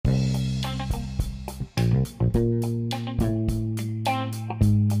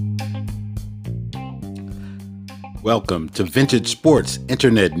Welcome to Vintage Sports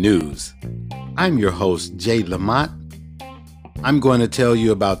Internet News. I'm your host, Jay Lamont. I'm going to tell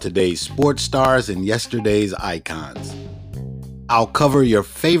you about today's sports stars and yesterday's icons. I'll cover your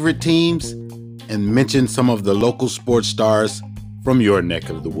favorite teams and mention some of the local sports stars from your neck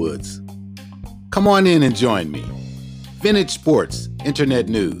of the woods. Come on in and join me. Vintage Sports Internet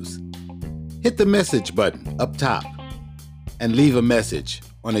News. Hit the message button up top and leave a message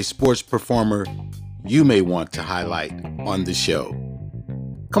on a sports performer you may want to highlight on the show.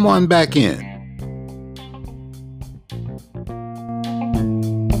 Come on back in.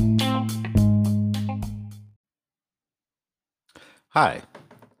 Hi,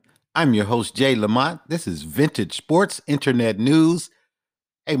 I'm your host, Jay Lamont. This is Vintage Sports Internet News.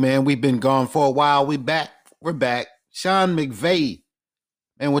 Hey, man, we've been gone for a while. We're back. Sean McVay.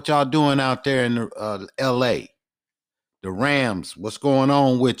 Man, what y'all doing out there in L.A.? The Rams, what's going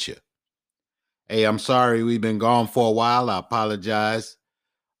on with you? Hey, I'm sorry we've been gone for a while. I apologize.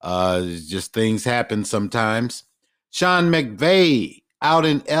 Just things happen sometimes. Sean McVay out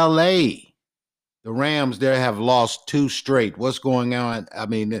in L.A. The Rams there have lost 2 straight. What's going on? I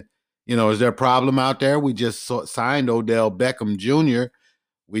mean, is there a problem out there? We just signed Odell Beckham Jr.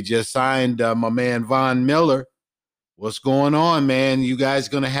 We just signed my man Von Miller. What's going on, man? You guys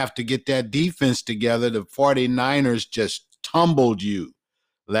going to have to get that defense together. The 49ers just tumbled you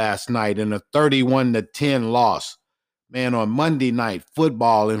last night in a 31-10 loss. Man, on Monday Night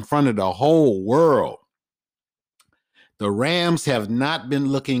Football in front of the whole world. The Rams have not been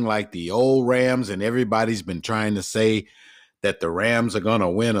looking like the old Rams, and everybody's been trying to say that the Rams are going to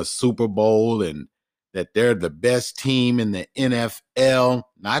win a Super Bowl and that they're the best team in the NFL,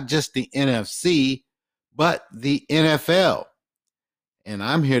 not just the NFC, but the NFL. And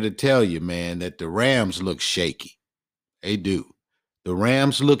I'm here to tell you, man, that the Rams look shaky. They do. The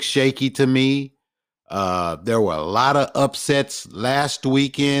Rams look shaky to me. There were a lot of upsets last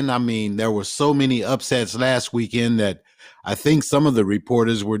weekend. I mean, there were so many upsets last weekend that I think some of the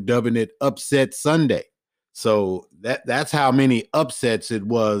reporters were dubbing it Upset Sunday. So that's how many upsets it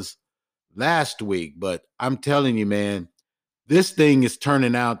was last week. But I'm telling you, man, this thing is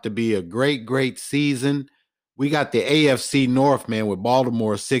turning out to be a great, great season. We got the AFC North, man, with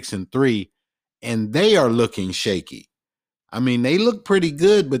Baltimore 6-3, and they are looking shaky. I mean, they look pretty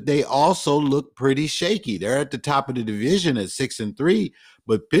good, but they also look pretty shaky. They're at the top of the division at 6-3,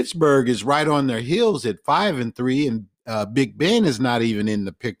 but Pittsburgh is right on their heels at 5-3, and Big Ben is not even in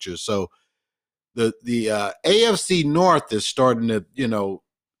the picture. So the AFC North is starting to,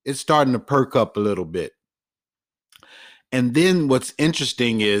 it's starting to perk up a little bit. And then what's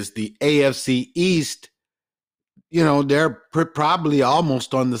interesting is the AFC East, they're probably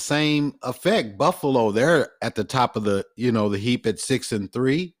almost on the same effect. Buffalo, they're at the top of the heap at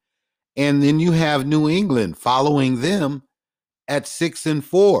 6-3. And then you have New England following them at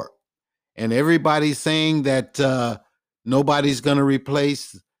 6-4. And everybody's saying that nobody's going to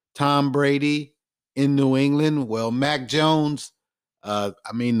replace Tom Brady in New England. Well, Mac Jones,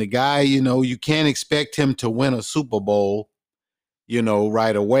 the guy, you can't expect him to win a Super Bowl,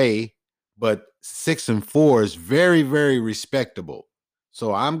 right away. But 6-4 is very, very respectable.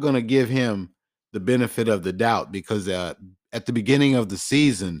 So I'm going to give him the benefit of the doubt because at the beginning of the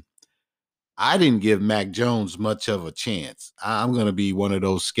season, I didn't give Mac Jones much of a chance. I'm going to be one of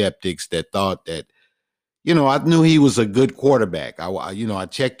those skeptics that thought that, I knew he was a good quarterback. I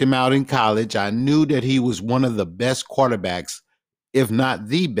checked him out in college. I knew that he was one of the best quarterbacks, if not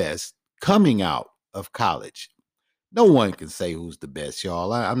the best, coming out of college. No one can say who's the best,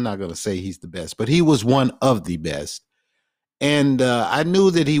 y'all. I'm not going to say he's the best, but he was one of the best. And I knew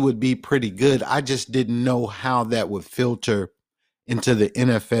that he would be pretty good. I just didn't know how that would filter into the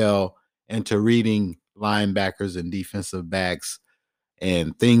NFL and to reading linebackers and defensive backs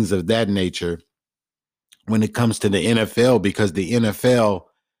and things of that nature when it comes to the NFL, because the NFL,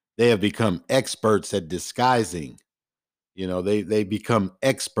 they have become experts at disguising. They become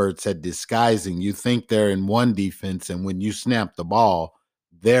experts at disguising. You think they're in one defense, and when you snap the ball,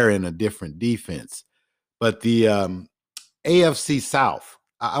 they're in a different defense. But the AFC South,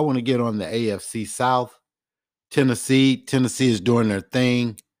 I want to get on the AFC South. Tennessee is doing their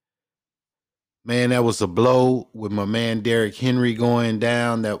thing. Man, that was a blow with my man Derrick Henry going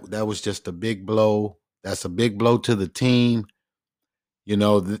down. That was just a big blow. That's a big blow to the team.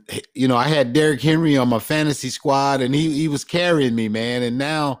 I had Derrick Henry on my fantasy squad, and he was carrying me, man. And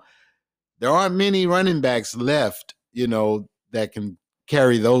now there aren't many running backs left, that can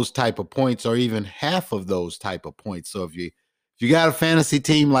carry those type of points or even half of those type of points. So if If you got a fantasy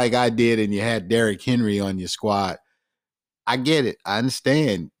team like I did and you had Derrick Henry on your squad, I get it. I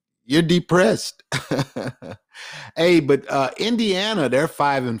understand. You're depressed. Hey, but Indiana, they're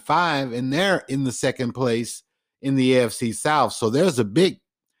 5-5, and they're in the second place in the AFC South. So there's a big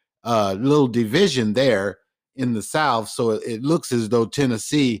little division there in the South. So it looks as though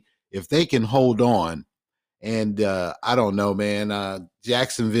Tennessee, if they can hold on, and I don't know, man,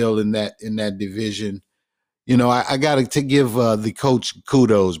 Jacksonville in that division. I got to give the coach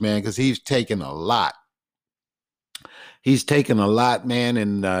kudos, man, because he's taken a lot. He's taken a lot, man,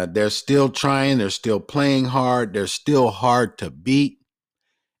 and they're still trying. They're still playing hard. They're still hard to beat.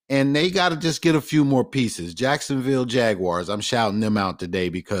 And they got to just get a few more pieces. Jacksonville Jaguars, I'm shouting them out today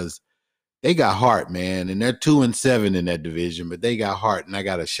because they got heart, man, and they're 2-7 in that division, but they got heart, and I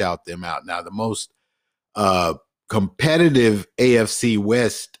got to shout them out. Now, the most competitive AFC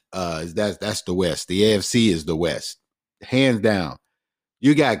West that's the West. The AFC is the West, hands down.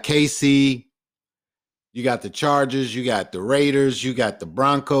 You got KC, you got the Chargers, you got the Raiders, you got the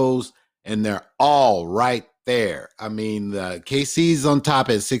Broncos, and they're all right there. I mean, KC's on top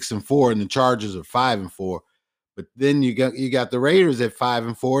at 6-4, and the Chargers are 5-4. But then you got the Raiders at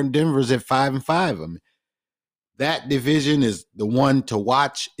 5-4, and Denver's at 5-5. I mean, that division is the one to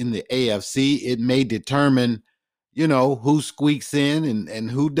watch in the AFC. It may determine, who squeaks in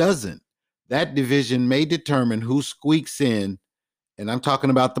and who doesn't. That division may determine who squeaks in, and I'm talking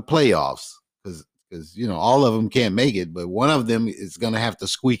about the playoffs because all of them can't make it, but one of them is going to have to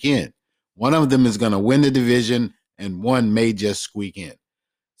squeak in. One of them is going to win the division, and one may just squeak in.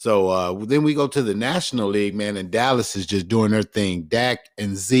 So then we go to the National League, man, and Dallas is just doing their thing. Dak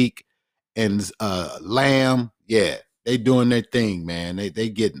and Zeke and Lamb, yeah, they doing their thing, man. They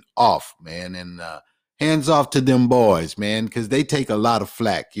getting off, man, and hands off to them boys, man, because they take a lot of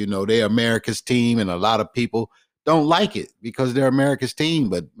flack. They're America's team, and a lot of people don't like it because they're America's team.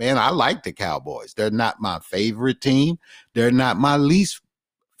 But, man, I like the Cowboys. They're not my favorite team. They're not my least.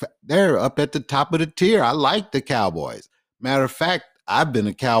 They're up at the top of the tier. I like the Cowboys. Matter of fact, I've been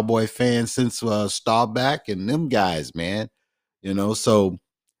a Cowboy fan since Staubach and them guys, man. So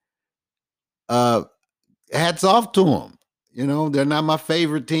hats off to them. They're not my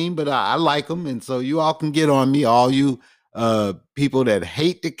favorite team, but I like them. And so you all can get on me, all you people that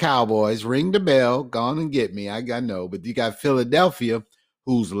hate the Cowboys, ring the bell, go on and get me. I know, but you got Philadelphia,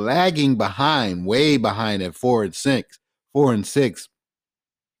 who's lagging behind, way behind at 4-6.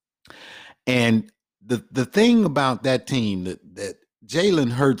 And the thing about that team that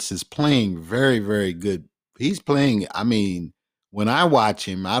Jalen Hurts is playing very, very good. He's playing, I mean, when I watch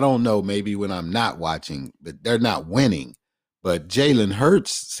him, I don't know, maybe when I'm not watching, but they're not winning. But Jalen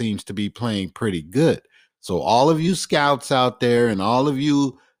Hurts seems to be playing pretty good. So all of you scouts out there and all of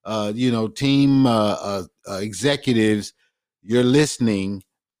you, team executives, you're listening.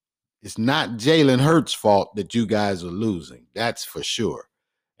 It's not Jalen Hurts' fault that you guys are losing. That's for sure.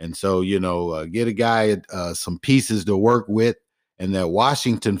 And so, get a guy some pieces to work with. And that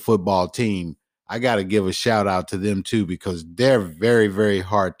Washington football team, I got to give a shout out to them too, because they're very, very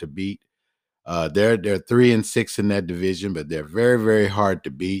hard to beat. They're 3-6 in that division, but they're very, very hard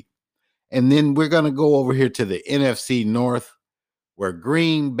to beat. And then we're going to go over here to the NFC North, where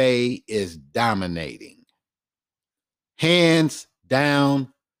Green Bay is dominating. Hands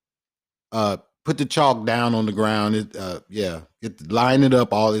down. Put the chalk down on the ground. Line it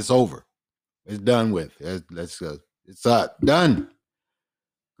up. All it's over. It's done with. It's done.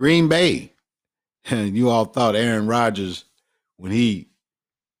 Green Bay. And you all thought Aaron Rodgers, when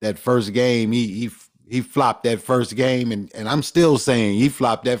that first game, he flopped that first game, and I'm still saying he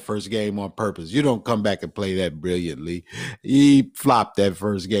flopped that first game on purpose. You don't come back and play that brilliantly. He flopped that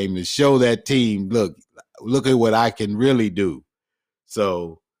first game to show that team, look at what I can really do.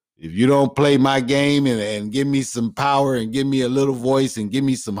 So if you don't play my game and give me some power and give me a little voice and give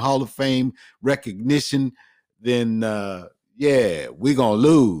me some Hall of Fame recognition, then we're going to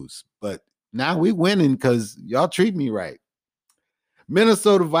lose. But now we winning because y'all treat me right.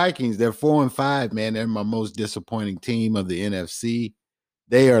 Minnesota Vikings, they're 4-5, man. They're my most disappointing team of the NFC.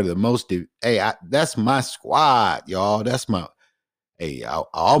 They are the most, that's my squad, y'all. That's I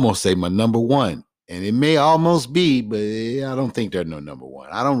almost say my number one. And it may almost be, but I don't think they're no number one.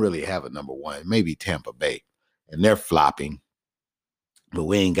 I don't really have a number one. Maybe Tampa Bay. And they're flopping. But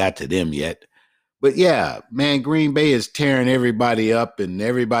we ain't got to them yet. But yeah, man, Green Bay is tearing everybody up and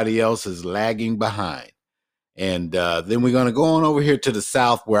everybody else is lagging behind. And then we're going to go on over here to the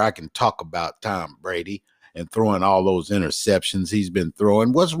South, where I can talk about Tom Brady and throwing all those interceptions he's been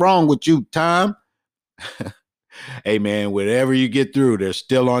throwing. What's wrong with you, Tom? Hey man, whatever you get through, they're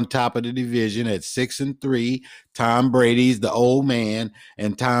still on top of the division at 6-3. Tom Brady's the old man,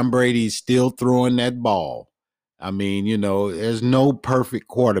 and Tom Brady's still throwing that ball. I mean, there's no perfect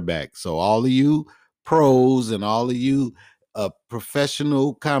quarterback. So all of you pros and all of you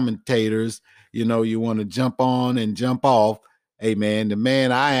professional commentators, you want to jump on and jump off. Hey man,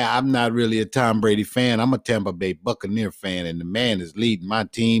 I'm not really a Tom Brady fan. I'm a Tampa Bay Buccaneer fan, and the man is leading my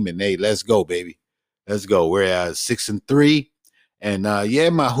team. And hey, let's go, baby. Let's go. We're at 6-3. And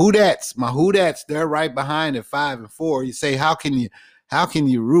my Who-Dats, they're right behind at 5-4. You say, how can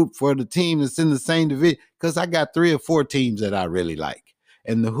you root for the team that's in the same division? Because I got 3 or 4 teams that I really like.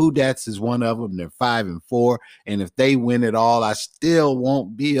 And the Who-Dats is one of them. They're 5-4. And if they win it all, I still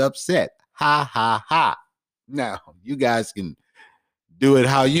won't be upset. Ha ha ha. Now, you guys can do it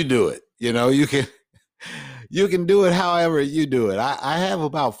how you do it. You can do it however you do it. I have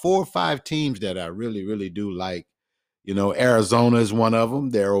about 4 or 5 teams that I really, really do like. Arizona is one of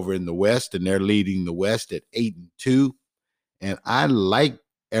them. They're over in the West, and they're leading the West at 8-2. And I like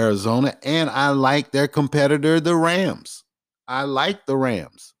Arizona, and I like their competitor, the Rams. I like the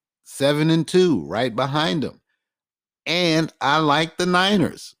Rams, 7-2, right behind them. And I like the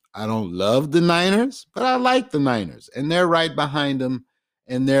Niners. I don't love the Niners, but I like the Niners. And they're right behind them,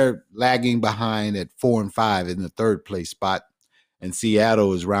 and they're lagging behind at 4-5 in the third place spot. And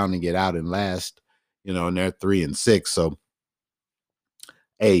Seattle is rounding it out in last, and they're 3-6. So,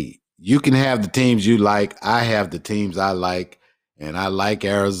 hey, you can have the teams you like. I have the teams I like, and I like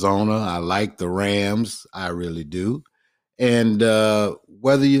Arizona. I like the Rams. I really do. And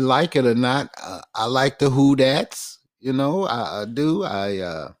whether you like it or not, I like the Who-Dats. I do.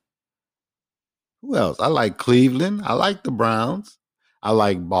 Who else? I like Cleveland. I like the Browns. I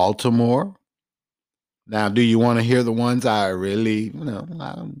like Baltimore. Now, do you want to hear the ones I really,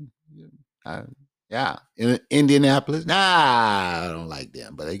 yeah, in Indianapolis? Nah, I don't like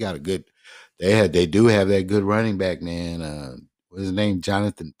them, but they got a good. They do have that good running back, man. What's his name?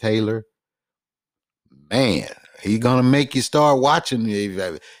 Jonathan Taylor. Man, he's gonna make you start watching.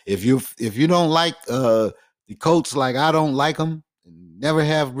 If you don't like the Colts like I don't like them, never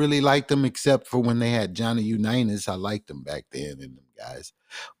have really liked them except for when they had Johnny Unitas. I liked them back then and them guys,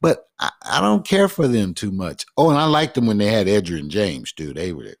 but I don't care for them too much. Oh, and I liked them when they had Edgerrin James too.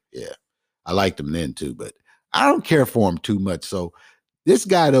 They were I liked them then too, but I don't care for them too much. So this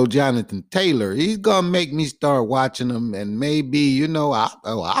guy though, Jonathan Taylor, he's gonna make me start watching him, and maybe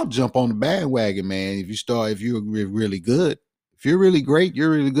I'll jump on the bandwagon, man. If you're really good, if you're really great, you're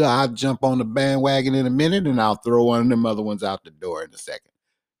really good. I'll jump on the bandwagon in a minute, and I'll throw one of them other ones out the door in a second.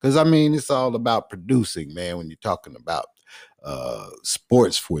 Because I mean, it's all about producing, man. When you're talking about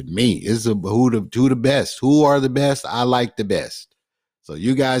sports, with me, it's who the best, who are the best. I like the best, so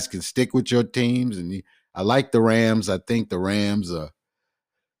you guys can stick with your teams, and I like the Rams. I think the Rams are.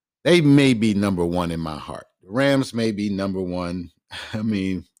 They may be number one in my heart. The Rams may be number one. I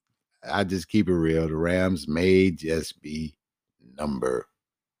mean, I just keep it real. The Rams may just be number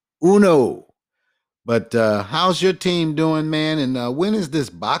uno. But how's your team doing, man? And when is this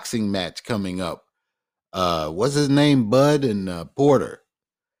boxing match coming up? What's his name? Bud and Porter.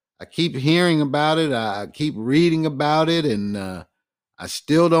 I keep hearing about it. I keep reading about it, and I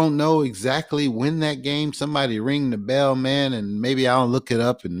still don't know exactly when that game. Somebody ring the bell, man, and maybe I'll look it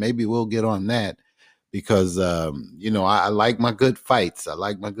up, and maybe we'll get on that because I like my good fights. I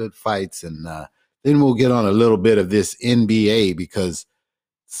like my good fights, and then we'll get on a little bit of this NBA because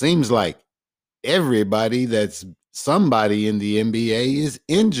it seems like everybody that's somebody in the NBA is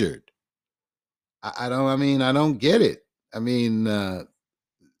injured. I don't. I mean, I don't get it. I mean,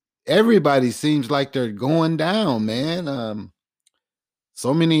 everybody seems like they're going down, man.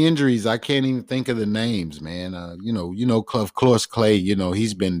 So many injuries, I can't even think of the names, man. Of course, Clay.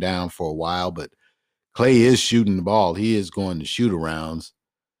 He's been down for a while, but Clay is shooting the ball. He is going to shoot arounds.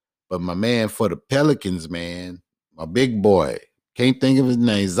 But my man for the Pelicans, man, my big boy, can't think of his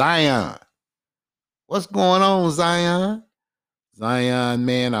name, Zion. What's going on, Zion? Zion,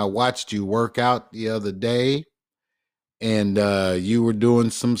 man, I watched you work out the other day, and you were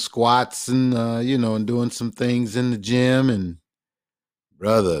doing some squats and and doing some things in the gym, and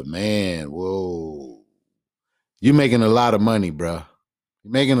brother, man, whoa. You making a lot of money, bro.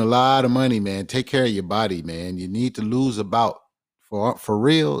 You're making a lot of money, man. Take care of your body, man. You need to lose about, for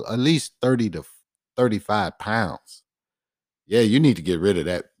real, at least 30 to 35 pounds. Yeah, you need to get rid of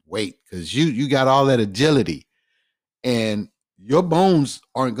that weight because you got all that agility, and your bones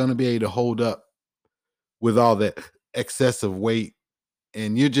aren't going to be able to hold up with all that excessive weight.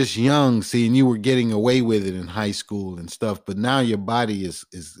 And you're just young, seeing you were getting away with it in high school and stuff, but now your body is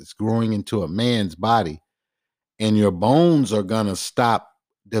growing into a man's body, and your bones are gonna stop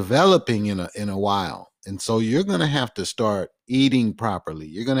developing in a while. And so you're gonna have to start eating properly.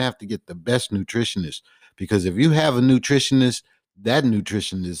 You're gonna have to get the best nutritionist, because if you have a nutritionist, that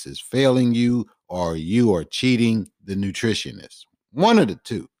nutritionist is failing you, or you are cheating the nutritionist. One of the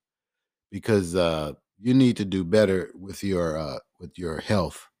two, because you need to do better with your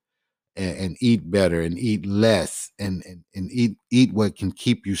health, and eat better and eat less, and eat what can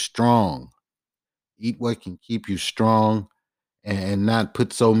keep you strong. Eat what can keep you strong, and not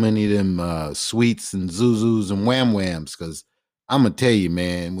put so many of them sweets and zuzus and wham whams. Because I'm gonna tell you,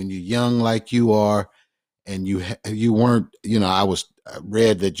 man, when you're young like you are, and you weren't, I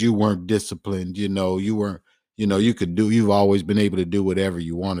read that you weren't disciplined. You weren't. You've always been able to do whatever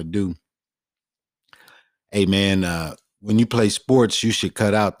you want to do. Hey, man, when you play sports, you should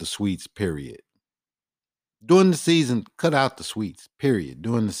cut out the sweets. Period. During the season, cut out the sweets. Period.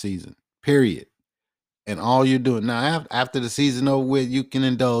 During the season. Period. And all you're doing now, after the season over with, you can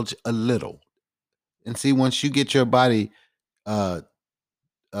indulge a little. And see, once you get your body uh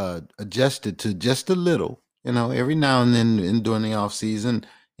adjusted to just a little, every now and then, during the off season,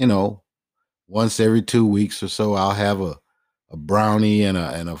 you know once every 2 weeks or so, I'll have a brownie and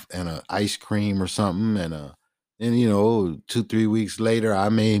a ice cream or something. And 2-3 weeks later, I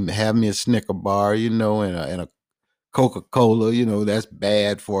may have me a Snicker bar, and a Coca-Cola. That's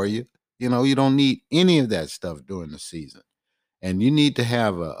bad for you. You don't need any of that stuff during the season. And you need to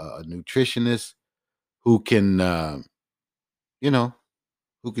have a nutritionist who can you know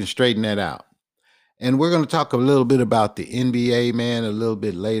who can straighten that out. And we're going to talk a little bit about the NBA, man, a little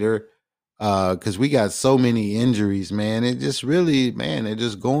bit later, because we got so many injuries, man. It just really, man, they're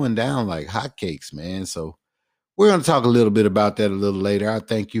just going down like hotcakes, man. So we're going to talk a little bit about that a little later. I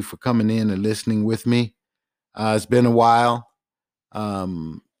thank you for coming in and listening with me. It's been a while.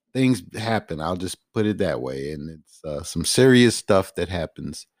 um, Things happen. I'll just put it that way, and it's some serious stuff that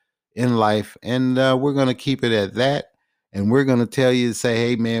happens in life, and we're gonna keep it at that. And we're gonna tell you to say,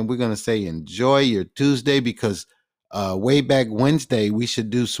 "Hey, man," we're gonna say, "Enjoy your Tuesday," because Way Back Wednesday, we should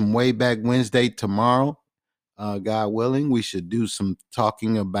do some Way Back Wednesday tomorrow. God willing, we should do some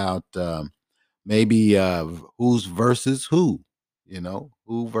talking about maybe who's versus who.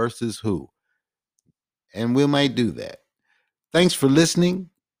 Who versus who, and we might do that. Thanks for listening.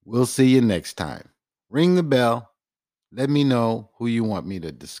 We'll see you next time. Ring the bell. Let me know who you want me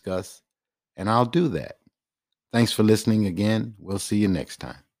to discuss, and I'll do that. Thanks for listening again. We'll see you next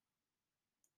time.